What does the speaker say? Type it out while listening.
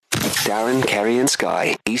Darren, Kerry and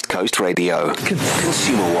Sky, East Coast Radio.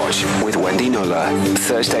 Consumer Watch with Wendy Knowler,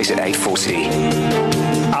 Thursdays at 8:40.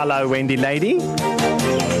 Hello, Wendy lady.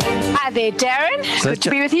 Hi there, Darren. Good to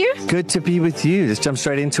be with you. Good to be with you. Let's jump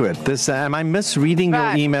straight into it. Am I misreading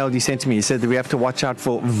your email you sent to me? You said that we have to watch out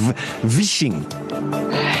for vishing.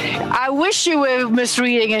 I wish you were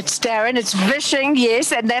misreading it, Darren. It's vishing,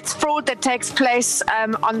 yes, and that's fraud that takes place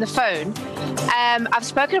on the phone. I've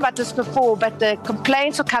spoken about this before, but the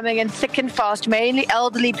complaints are coming in thick and fast, mainly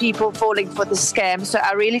elderly people falling for the scam. So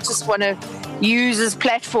I really just want to use this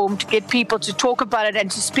platform to get people to talk about it and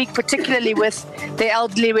to speak particularly with their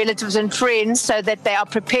elderly relatives and friends so that they are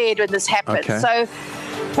prepared when this happens. Okay. So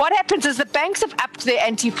what happens is the banks have upped their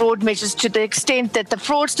anti-fraud measures to the extent that the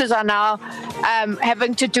fraudsters are now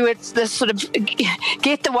having to do it, this sort of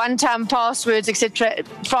get the one-time passwords, etc.,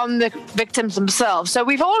 from the victims themselves. So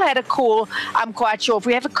we've all had a call, I'm quite sure. If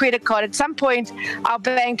we have a credit card, at some point our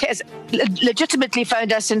bank has legitimately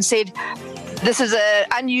phoned us and said, this is an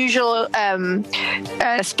unusual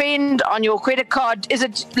spend on your credit card. Is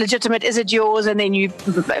it legitimate? Is it yours? And then you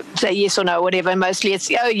say yes or no, whatever. Mostly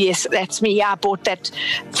it's, oh, yes, that's me. I bought that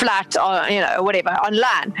flight or, whatever,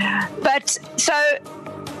 online. But so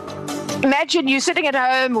imagine you're sitting at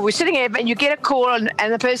home or we're sitting here and you get a call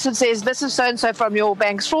and the person says, this is so-and-so from your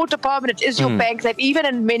bank's fraud department. It is your bank. They've even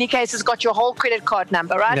in many cases got your whole credit card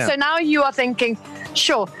number, right? Yeah. So now you are thinking,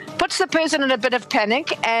 sure, puts the person in a bit of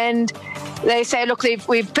panic and they say, look,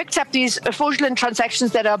 we've picked up these fraudulent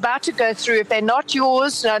transactions that are about to go through. If they're not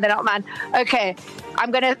yours, no, they're not mine. Okay,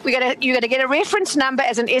 you're gonna get a reference number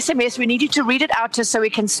as an SMS. We need you to read it out to us so we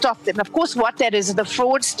can stop them. Of course, what that is the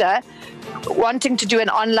fraudster wanting to do an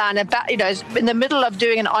online in the middle of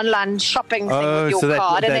doing an online shopping thing with your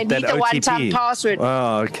card, and they need the one-time password.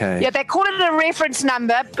 Oh, okay. Yeah, they call it a reference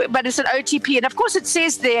number, but it's an OTP, and of course it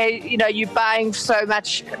says there, you're buying so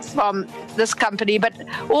much from this company, but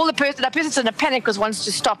the person's in a panic because wants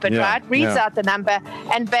to stop it, right? Reads out the number,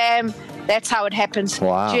 and bam, that's how it happens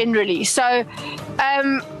generally. So,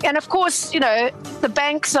 and of course, the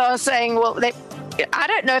banks are saying, well, I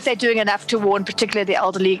don't know if they're doing enough to warn particularly the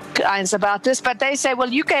elderly clients about this, but they say, well,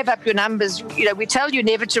 you gave up your numbers. We tell you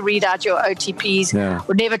never to read out your OTPs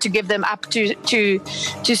or never to give them up to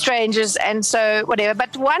strangers, and so whatever.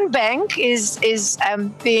 But one bank is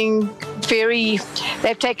being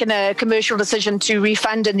they've taken a commercial decision to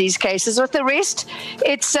refund in these cases. With the rest,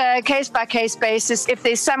 it's a case-by-case basis. If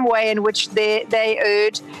there's some way in which they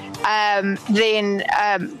erred, then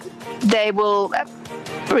they will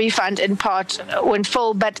refund in part or in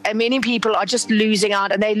full, but many people are just losing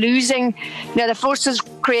out, and they're losing, the fraudsters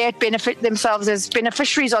create benefit themselves as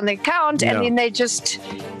beneficiaries on the account, and then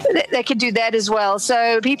they can do that as well.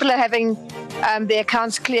 So people are having their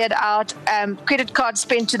accounts cleared out, credit cards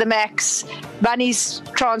spent to the max, monies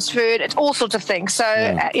transferred, it's all sorts of things.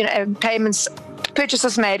 So, payments,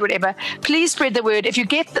 purchases made, whatever. Please spread the word. If you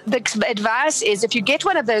get the advice is, if you get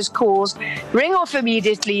one of those calls, ring off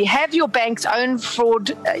immediately. Have your bank's own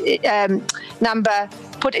fraud number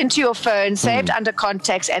put into your phone, saved under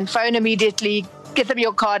contacts, and phone immediately. Give them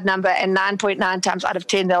your card number, and 9.9 times out of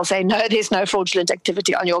 10 they'll say, no, there's no fraudulent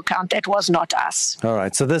activity on your account. That was not us. All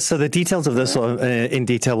right. So the details of this in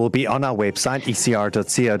detail will be on our website,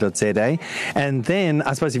 ecr.co.za. And then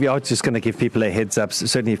I suppose if you are just going to give people a heads up,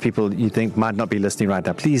 certainly if people you think might not be listening right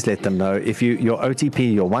now, please let them know. If your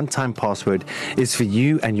OTP, your one-time password, is for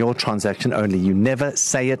you and your transaction only. You never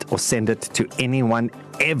say it or send it to anyone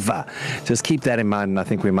ever. Just keep that in mind, and I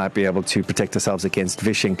think we might be able to protect ourselves against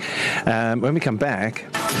vishing. When we come back,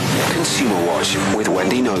 Consumer Watch with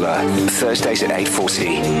Wendy Knowler, Thursdays at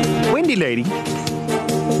 8:40. Wendy lady.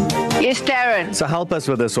 Yes, Darren. So help us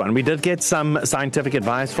with this one. We did get some scientific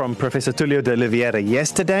advice from Professor Tullio de Oliveira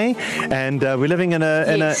yesterday, and we're living in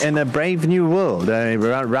a brave new world.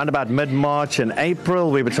 Around about mid-March and April,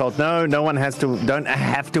 we were told no one don't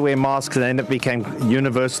have to wear masks, and then it became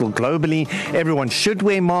universal globally. Everyone should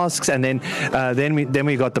wear masks, and then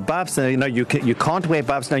we got the buffs. And you can't wear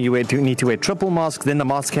buffs now. You need to wear triple masks. Then the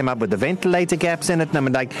mask came up with the ventilator gaps in it, and I'm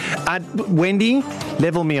like, Wendy,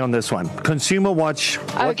 level me on this one. Consumer Watch.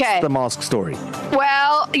 What's the mask story?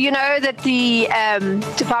 Well, you know that the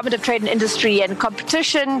Department of Trade and Industry and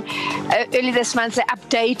Competition early this month they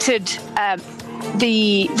updated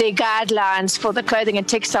their guidelines for the clothing and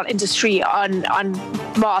textile industry on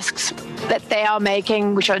masks that they are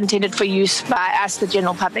making, which are intended for use by us, the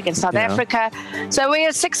general public in South Africa. So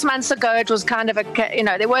where 6 months ago it was kind of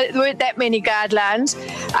there weren't that many guidelines.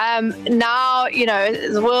 Now,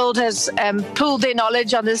 the world has pooled their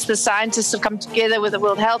knowledge on this. The scientists have come together with the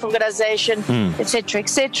World Health Organization, et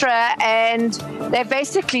cetera, and they've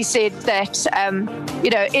basically said that,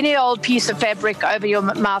 any old piece of fabric over your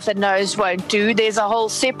mouth and nose won't do. There's a whole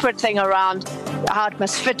separate thing around how it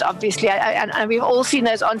must fit, obviously. And we've all seen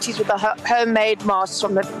those aunties with the homemade masks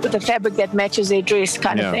with the fabric that matches their dress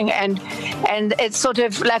kind of thing. And it's sort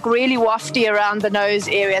of like really wafty around the nose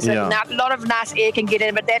area. So a lot of nice air can get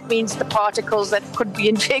in, but that means the particles that could be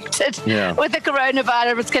infected with the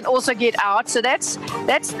coronavirus can also get out. So there's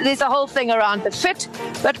a whole thing around the fit.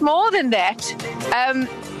 But more than that,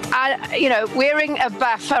 wearing a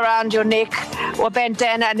buff around your neck or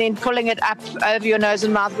bandana and then pulling it up over your nose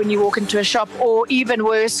and mouth when you walk into a shop, or even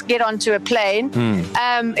worse, get onto a plane,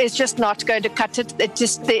 is just not going to cut it.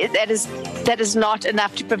 That is not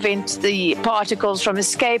enough to prevent the particles from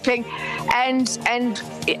escaping. And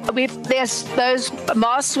there's those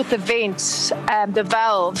masks with the vents, the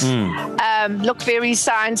valves, look very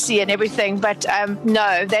sciencey and everything, but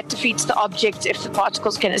no, that defeats the object if the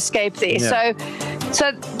particles can escape there.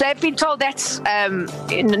 So they've been told that's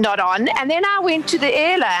not on. And then I went to the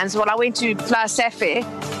airlines. Well, I went to Fly Safair,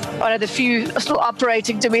 one of the few still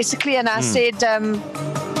operating domestically, and I said,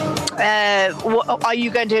 are you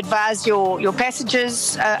going to advise your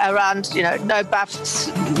passengers around, no buffs,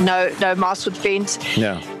 no masks with vents?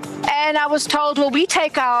 Yeah. And I was told, well, we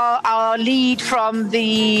take our lead from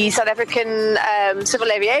the South African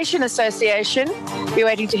Civil Aviation Association. We're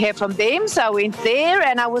waiting to hear from them. So I went there,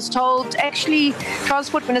 and I was told, actually,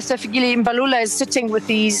 Transport Minister Fikile Mbalula is sitting with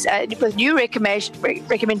these with new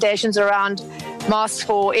recommendations around masks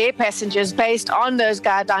for air passengers based on those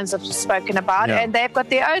guidelines I've just spoken about. And they've got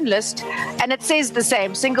their own list, and it says the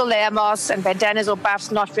same: single layer masks and bandanas or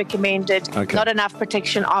buffs not recommended, not enough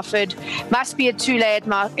protection offered, must be a 2-layered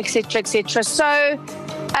mask, etc. So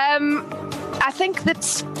I think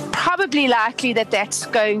that's probably likely that that's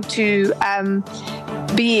going to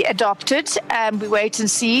be adopted. We wait and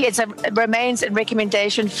see. It remains in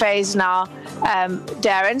recommendation phase now,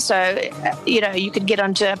 Darren. So, you can get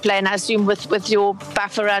onto a plane, I assume, with your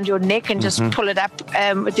buff around your neck and just pull it up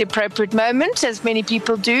at the appropriate moment, as many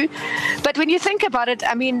people do. But when you think about it,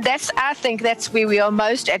 I mean, I think that's where we are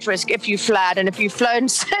most at risk if you fly and if you've flown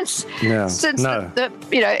since in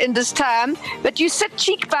this time. But you sit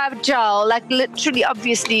cheek by jowl, like literally,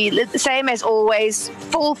 obviously, the same as always,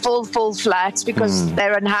 full flights because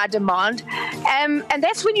they're in high demand. And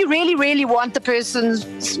that's when you really, really want the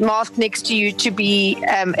person's mask next to you to be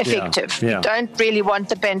effective. You don't really want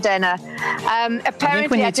the bandana. Apparently, I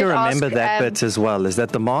think we need to remember that bit as well, is that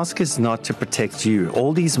the mask is not to protect you.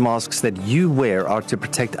 All these masks that you wear are to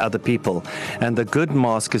protect other people. And the good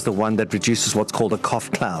mask is the one that reduces what's called a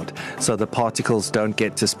cough cloud, so the particles don't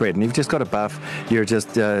get to spread. And if you've just got a buff, you're just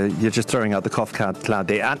throwing out the cough cloud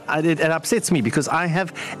there. And it upsets me because I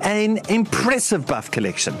have an impressive buff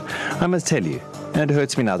collection, I must tell you. And it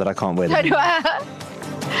hurts me now that I can't wear them.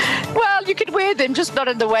 Well, you could wear them, just not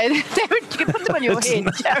in the way you can put them on your head,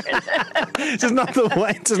 Darren. Just not the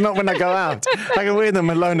way, just not when I go out. I can wear them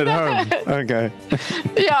alone at home. Okay.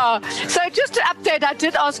 Yeah. So just to update, I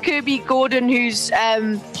did ask Kirby Gordon, who's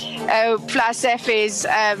Fly Safair's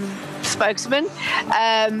spokesman,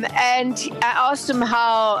 and I asked him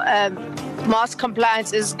how mask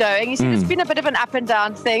compliance is going. He said it's been a bit of an up and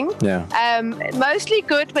down thing. Mostly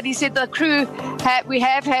good, but he said the crew we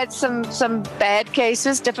have had some bad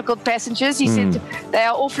cases, difficult passengers. He said they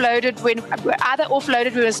are offloaded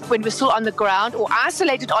when we're still on the ground, or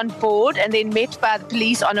isolated on board and then met by the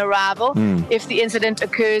police on arrival if the incident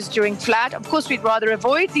occurs during flight. Of course, we'd rather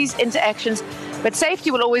avoid these interactions, but safety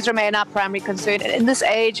will always remain our primary concern. And in this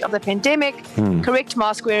age of the pandemic, correct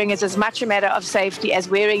mask wearing is as much a matter of safety as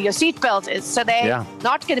wearing your seatbelt is. So they're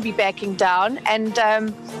not going to be backing down. And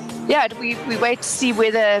we wait to see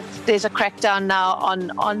whether there's a crackdown now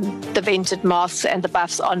on the vented masks and the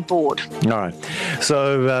buffs on board. All right.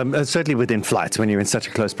 So certainly within flights, when you're in such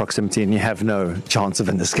a close proximity and you have no chance of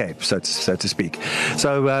an escape, so to speak.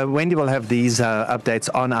 So Wendy will have these updates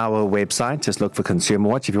on our website. Just look for Consumer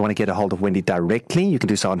Watch. If you want to get a hold of Wendy directly, you can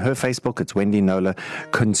do so on her Facebook. It's Wendy Knowler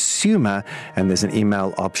Consumer, and there's an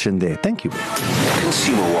email option there. Thank you.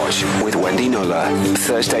 Consumer Watch with Wendy Knowler,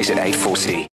 Thursdays at 8:40.